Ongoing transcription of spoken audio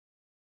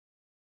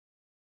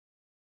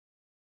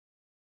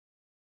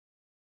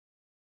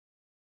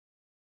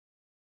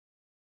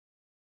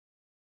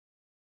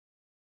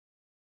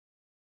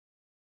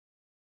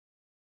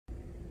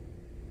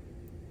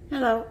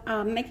Hello,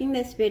 I'm making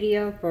this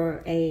video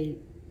for a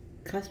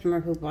customer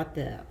who bought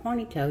the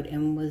Horny Toad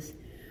and was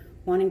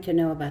wanting to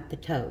know about the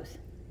toes.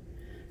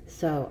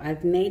 So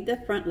I've made the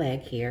front leg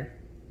here.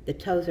 The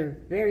toes are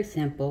very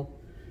simple.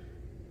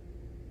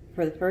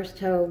 For the first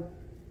toe,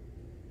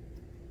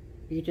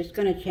 you're just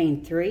going to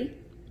chain 3.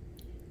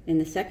 In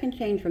the second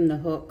chain from the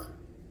hook,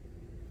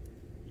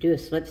 do a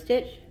slip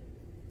stitch.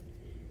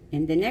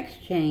 In the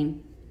next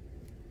chain,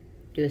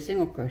 do a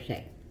single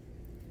crochet.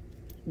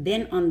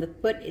 Then on the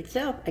foot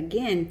itself,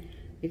 again,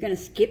 you're going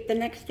to skip the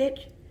next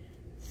stitch,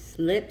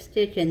 slip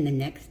stitch in the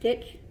next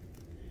stitch,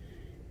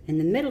 and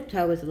the middle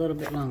toe is a little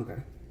bit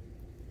longer.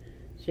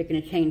 So you're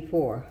going to chain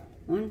 4.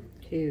 1,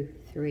 2,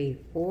 3,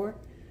 4.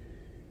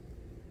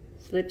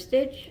 Slip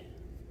stitch,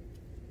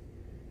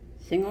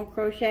 single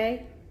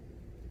crochet,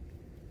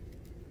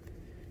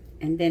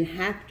 and then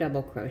half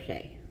double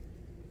crochet.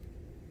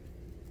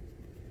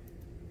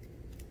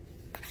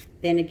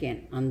 Then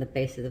again, on the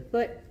base of the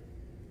foot,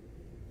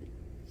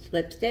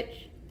 slip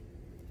stitch,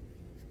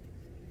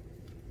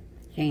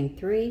 chain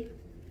 3,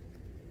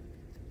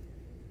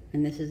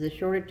 and this is the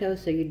shorter toe,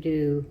 so you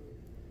do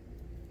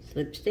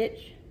slip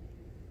stitch,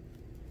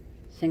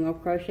 single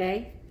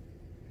crochet,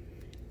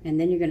 and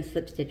then you're going to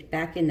slip stitch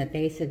back in the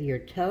base of your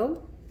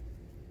toe,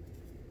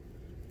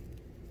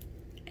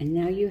 and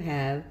now you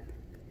have,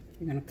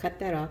 you're going to cut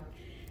that off,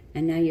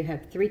 and now you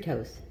have 3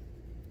 toes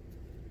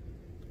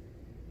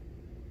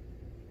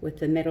with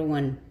the middle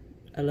one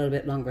a little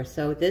bit longer.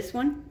 So this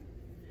one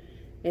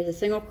is a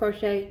single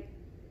crochet,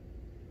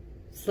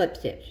 slip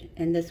stitch,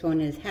 and this one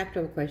is half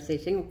double crochet,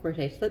 single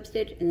crochet, slip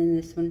stitch, and then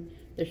this one,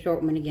 the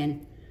short one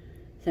again,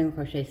 single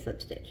crochet,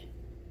 slip stitch.